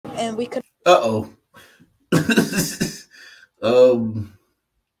and we could. Uh-oh. um,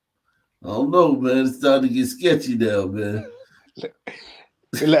 I don't know, man. It's starting to get sketchy now, man.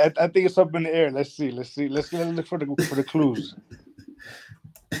 I think it's up in the air. Let's see. Let's look for the clues.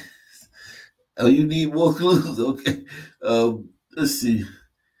 Oh, you need more clues? Okay. Let's see.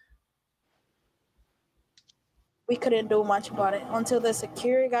 We couldn't do much about it until the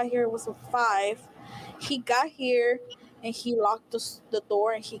security got here. It was a 5. He got here and he locked the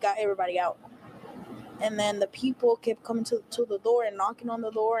door and he got everybody out. And then the people kept coming to the door and knocking on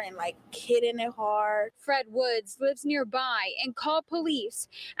the door and like hitting it hard. Fred Woods lives nearby and called police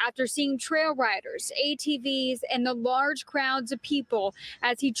after seeing trail riders, ATVs, and the large crowds of people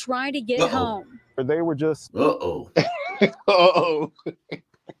as he tried to get home. They were just Uh-oh.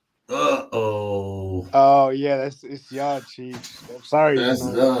 Oh yeah, it's y'all, Chief. I'm sorry. That's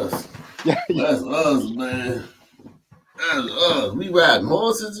us. Yeah, That's us, man. That's us. We riding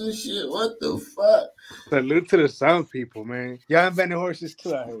horses and shit. What the fuck? Salute to the sound people, man. Y'all invented horses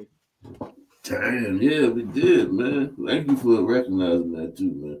too, I heard. Damn, yeah, we did, man. Thank you for recognizing that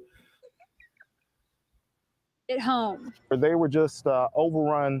too, man. At home. They were just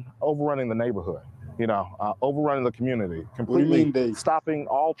overrunning the neighborhood. Overrunning the community, completely stopping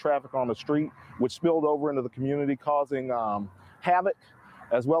all traffic on the street, which spilled over into the community, causing havoc,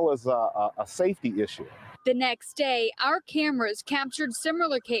 as well as a safety issue. The next day, our cameras captured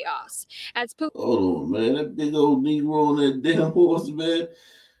similar chaos as police. Hold on, man. That big old Negro on that damn horse, man.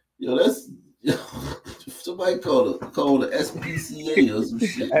 Yo, that's somebody call the SPCA or some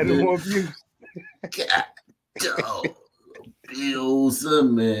shit. Animal abuse. God, yo, big old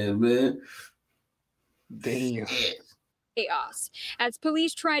son, man. Damn. Chaos as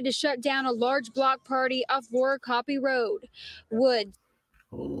police tried to shut down a large block party off Warracopy Road. Woods.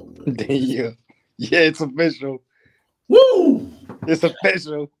 Hold on, damn. Yeah, it's official. Woo! It's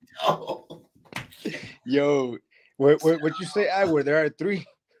official. Oh. Yo, what you say? There are 3.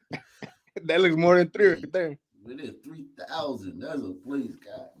 That looks more than 3 right there. There's 3,000. That's a place,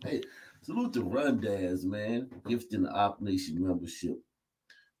 God. Hey, salute to Rundaz, man. Gifting the Op Nation membership.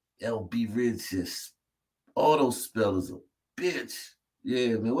 LB Ridges. All those spellers are bitch.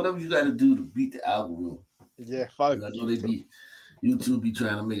 Yeah, man. Whatever you got to do to beat the algorithm. Yeah, fuck. I know YouTube be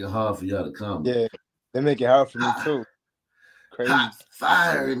trying to make it hard for y'all to come. Yeah, they make it hard for me too. Crazy. Hot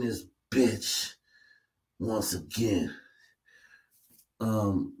fire in this bitch. Once again.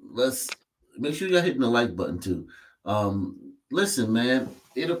 Let's make sure y'all hitting the like button too. Listen, man.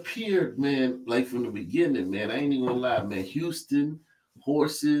 It appeared, man, like from the beginning, man. I ain't even gonna lie, man. Houston.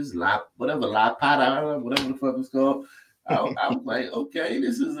 Horses, whatever the fuck it's called. I was like, okay,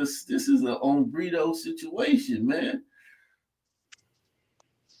 this is a hombredo situation, man.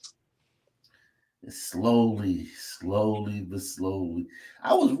 And slowly, but slowly.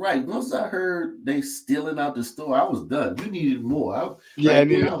 I was right. Once I heard they stealing out the store, I was done. You needed more. I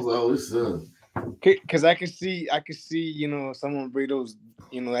was because I could see, some hombredos,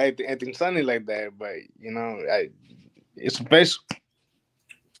 acting sunny like that, but it's special.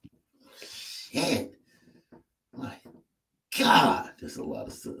 Yeah. My God, there's a lot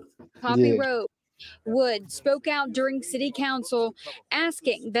of stuff. Poppy Road. Wood spoke out during city council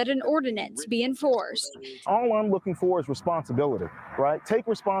asking that an ordinance be enforced. All I'm looking for is responsibility, right? Take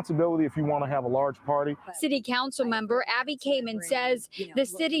responsibility if you want to have a large party. City council member Abby Kamen says the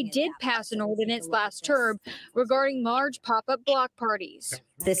city did pass an ordinance last term regarding large pop-up block parties.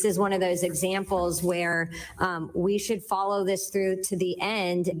 This is one of those examples where we should follow this through to the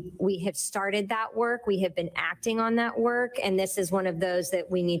end. We have started that work. We have been acting on that work. And this is one of those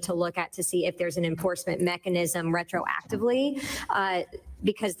that we need to look at to see if there's an enforcement mechanism retroactively,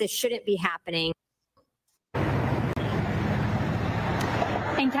 because this shouldn't be happening.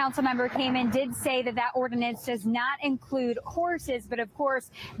 And Councilmember Kamen did say that ordinance does not include horses, but of course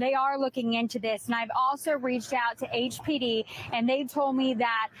they are looking into this. And I've also reached out to HPD, and they told me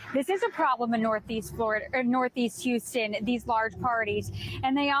that this is a problem in Northeast Florida or Northeast Houston, these large parties.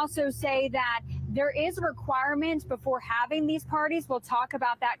 And they also say that there is a requirement before having these parties. We'll talk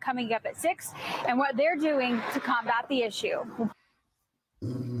about that coming up at 6 and what they're doing to combat the issue.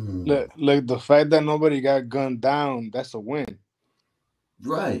 Look, the fact that nobody got gunned down, that's a win.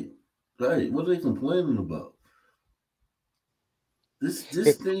 Right. What are they complaining about? This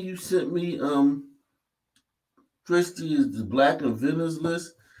thing you sent me, Christy, is the Black Inventors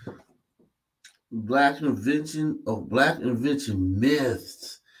list. Black invention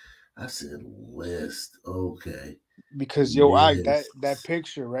myths. I said list. Okay. Because that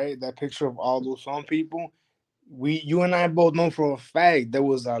picture, right? That picture of all those some people, you and I both know for a fact there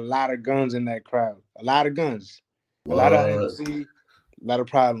was a lot of guns in that crowd. A lot of guns. A lot of A lot of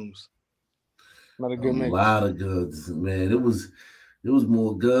problems. Not a good mix. A lot of guns, man. It was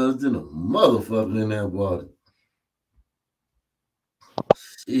more guns than a motherfucker in that body.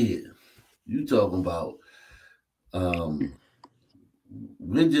 Shit. You talking about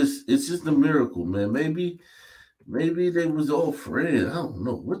it's just a miracle, man. Maybe they was all friends. I don't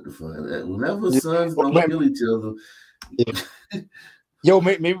know what the fuck. Whenever sons don't kill each other. Yeah. Yo,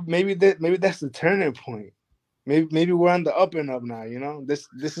 maybe that's the turning point. Maybe we're on the up and up now, you know? This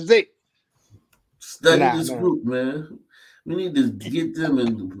is it. Study this group, man. We need to get them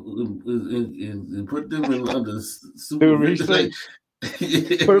and put them in under supervision. Like,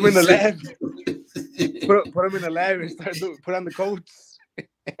 put them in the lab. put them in the lab and put on the coats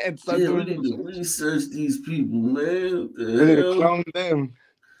and start doing we need to research these people, man. We need to clone them.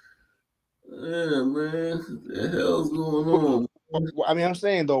 Yeah, man. What the hell's going on? I mean, I'm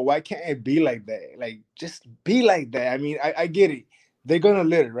saying though, why can't it be like that? Like, just be like that. I mean, I get it. They're gonna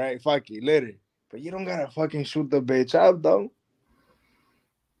litter, right? Fuck it, litter. But you don't gotta fucking shoot the bitch up, though.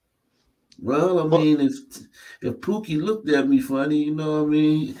 Well, I mean, if Pookie looked at me funny, you know what I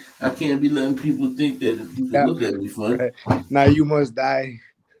mean? I can't be letting people think that you can look at me funny. Now you must die.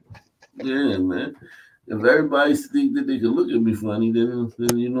 Yeah, man. If everybody think that they can look at me funny, then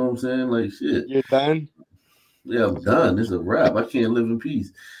you know what I'm saying? Like, shit. You're done? Yeah, I'm done. It's a wrap. I can't live in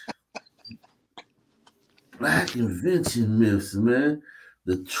peace. Black invention myths, man.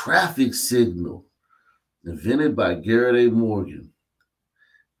 The traffic signal, invented by Garrett A. Morgan.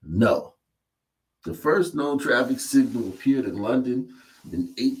 No. The first known traffic signal appeared in London in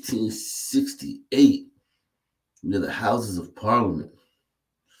 1868 near the Houses of Parliament.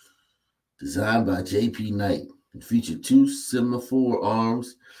 Designed by J.P. Knight. It featured 2 semaphore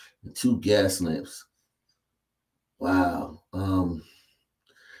arms and 2 gas lamps. Wow.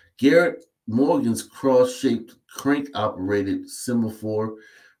 Garrett Morgan's cross-shaped crank-operated semaphore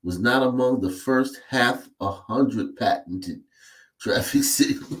was not among the first 100 patented traffic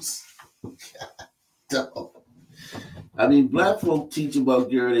signals. I mean, black folk teach about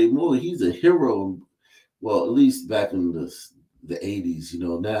Garrett A. Morgan. He's a hero. Well, at least back in the 80s, you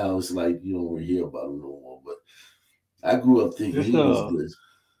know. Now it's like you don't really hear about him no more. But I grew up thinking he was good,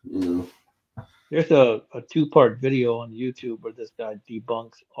 you know. There's a 2-part video on YouTube where this guy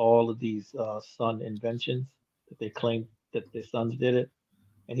debunks all of these sun inventions that they claim that their sons did it,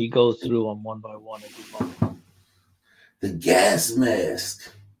 and he goes through them one by one and debunks them. The gas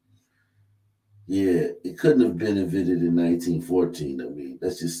mask. Yeah, it couldn't have been invented in 1914. I mean,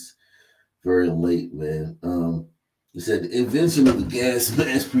 that's just very late, man. It said the invention of the gas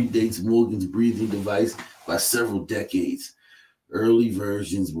mask predates Morgan's breathing device by several decades. Early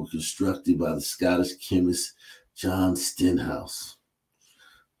versions were constructed by the Scottish chemist John Stenhouse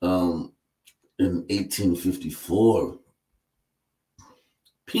in 1854.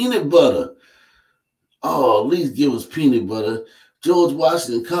 Peanut butter. Oh, at least give us peanut butter. George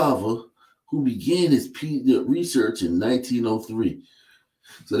Washington Carver, who began his research in 1903.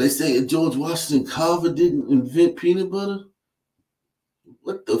 So they say George Washington Carver didn't invent peanut butter?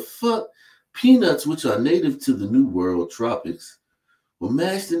 What the fuck? Peanuts, which are native to the New World tropics, were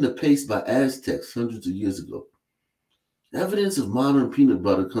mashed into paste by Aztecs hundreds of years ago. Evidence of modern peanut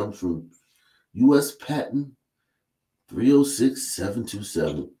butter comes from U.S. Patent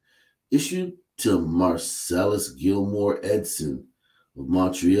 306727, issued to Marcellus Gilmore Edson of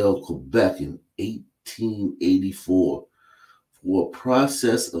Montreal, Quebec in 1884 for a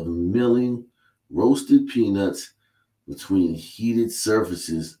process of milling roasted peanuts between heated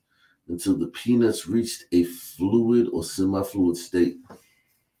surfaces until the peanuts reached a fluid or semi-fluid state.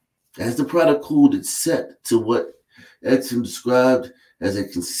 As the product cooled, it set to what Edson described as a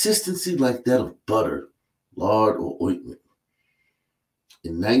consistency like that of butter, lard, or ointment.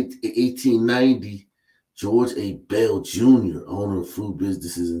 In 1890, George A. Bell Jr., owner of food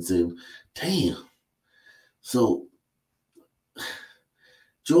businesses in Salem, damn. So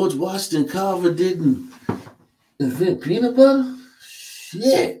George Washington Carver didn't invent peanut butter?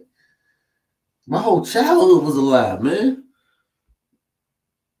 Shit. My whole childhood was a lie, man.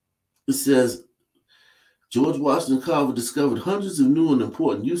 It says, George Washington Carver discovered hundreds of new and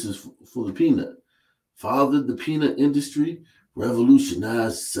important uses for the peanut, fathered the peanut industry,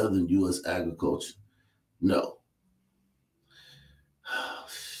 revolutionized southern U.S. agriculture. No. Oh,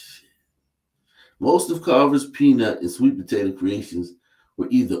 shit. Most of Carver's peanut and sweet potato creations were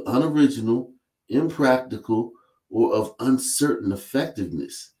either unoriginal, impractical, or of uncertain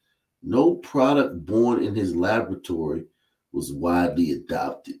effectiveness. No product born in his laboratory was widely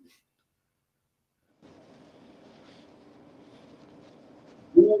adopted.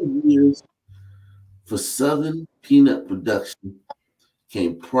 4 years for southern peanut production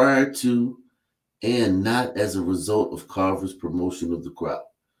came prior to and not as a result of Carver's promotion of the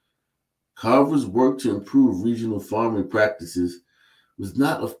crop. Carver's work to improve regional farming practices was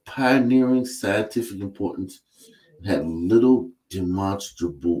not of pioneering scientific importance and had little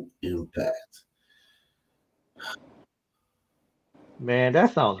demonstrable impact. Man,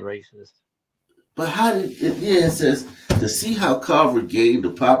 that sounds racist. But how did it? Yeah, it says to see how Carver gained a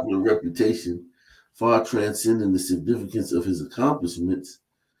popular reputation far transcending the significance of his accomplishments.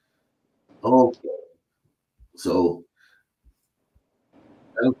 Oh, so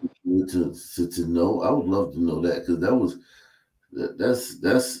that was to know. I would love to know that because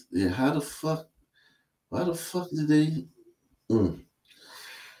that's yeah. How the fuck? Why the fuck did they?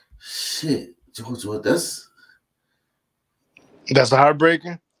 Shit, George, what? That's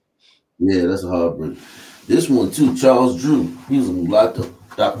heartbreaking. Yeah, that's a heartbreak. This one too, Charles Drew. He was a mulatto,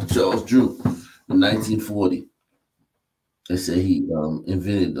 Dr. Charles Drew, in 1940. They say he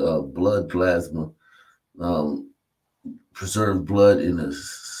invented blood plasma, preserved blood in a.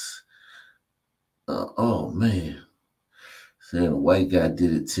 Oh man, saying a white guy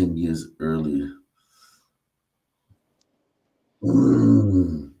did it 10 years earlier.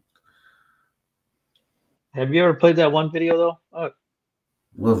 Have you ever played that one video though?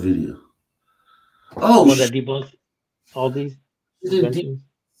 What video? Oh, one that debunks all these inventions.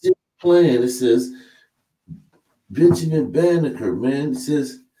 Playing. It says Benjamin Banneker. Man, it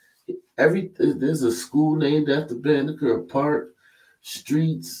says there's a school named after Banneker, a park,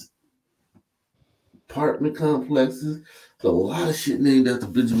 streets, apartment complexes. A lot of shit named after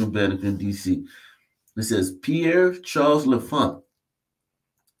Benjamin Banneker in D.C. It says Pierre Charles L'Enfant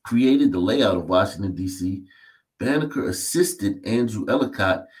created the layout of Washington, D.C. Banneker assisted Andrew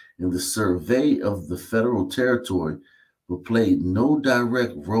Ellicott in the survey of the federal territory, but played no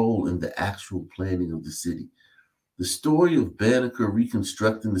direct role in the actual planning of the city. The story of Banneker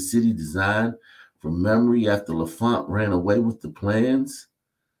reconstructing the city design from memory after L'Enfant ran away with the plans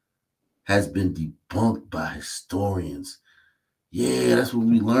has been debunked by historians. Yeah, that's what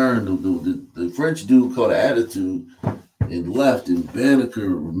we learned. The French dude caught an attitude and left, and Banneker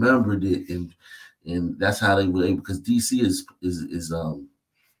remembered it, and that's how they were able, because DC is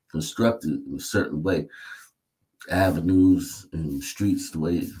constructed in a certain way. Avenues and streets, the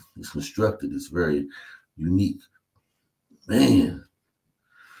way it's constructed is very unique. Man,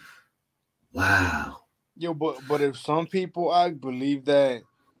 wow. Yo, but if some people believe that,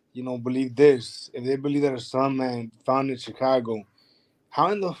 believe this, if they believe that a sun man found in Chicago, how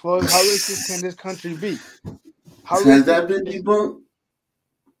in the fuck, how racist can this country be? How has that been debunked?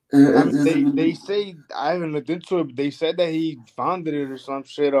 I mean, they say, I haven't looked into it, but they said that he founded it or some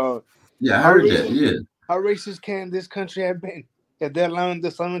shit. Yeah, I heard that. Yeah. How racist can this country have been if they're allowing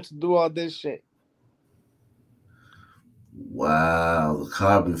the sun to do all this shit? Wow, the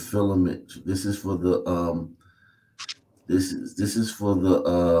carbon filament. This is for the This is for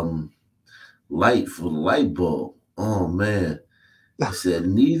the light bulb. Oh man. It said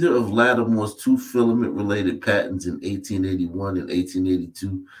neither of Lattimore's two filament-related patents in 1881 and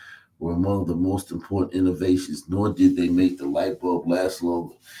 1882 were among the most important innovations, nor did they make the light bulb last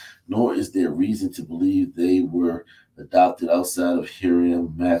longer, nor is there reason to believe they were adopted outside of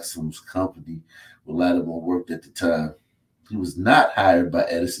Hiram Maxim's company where Lattimore worked at the time. He was not hired by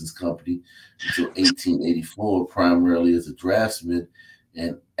Edison's company until 1884, primarily as a draftsman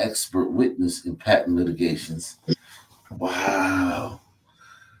and expert witness in patent litigations. Wow.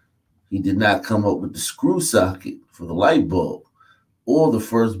 He did not come up with the screw socket for the light bulb or the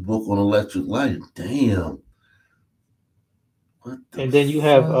first book on electric lighting. Damn. And then you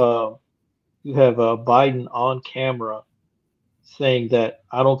have Biden on camera saying that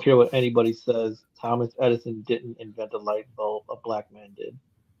I don't care what anybody says, Thomas Edison didn't invent a light bulb, a black man did.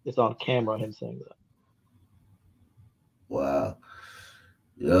 It's on camera, him saying that. Wow.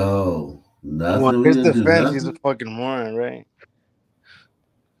 Yo, nothing. Well, his defense, he's a fucking moron, right?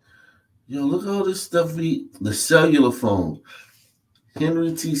 Yo, look at all this stuff. The cellular phone.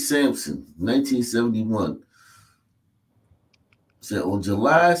 Henry T. Sampson, 1971. Said on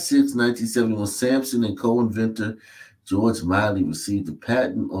July 6, 1971, Sampson and co-inventor George Miley received a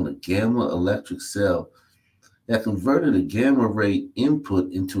patent on a gamma electric cell that converted a gamma ray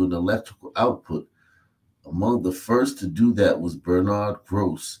input into an electrical output. Among the first to do that was Bernard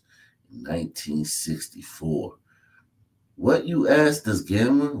Gross in 1964. What, you ask, does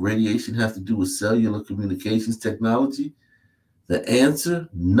gamma radiation have to do with cellular communications technology? The answer,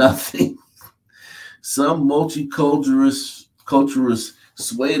 nothing. Some multiculturalist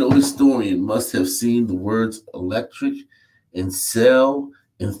pseudo-historian must have seen the words electric and cell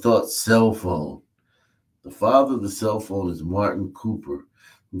and thought cell phone. The father of the cell phone is Martin Cooper,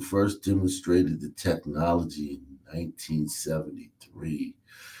 who first demonstrated the technology in 1973.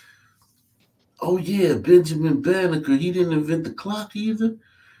 Oh yeah, Benjamin Banneker. He didn't invent the clock either.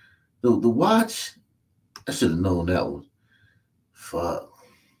 The watch. I should have known that one. Fuck.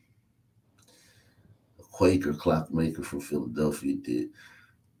 A Quaker clockmaker from Philadelphia did.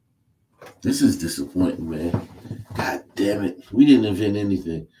 This is disappointing, man. God damn it. We didn't invent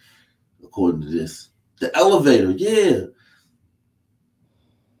anything, according to this. The elevator, yeah.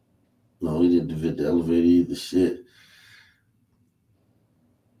 No, we didn't invent the elevator either. Shit.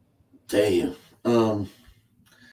 Damn.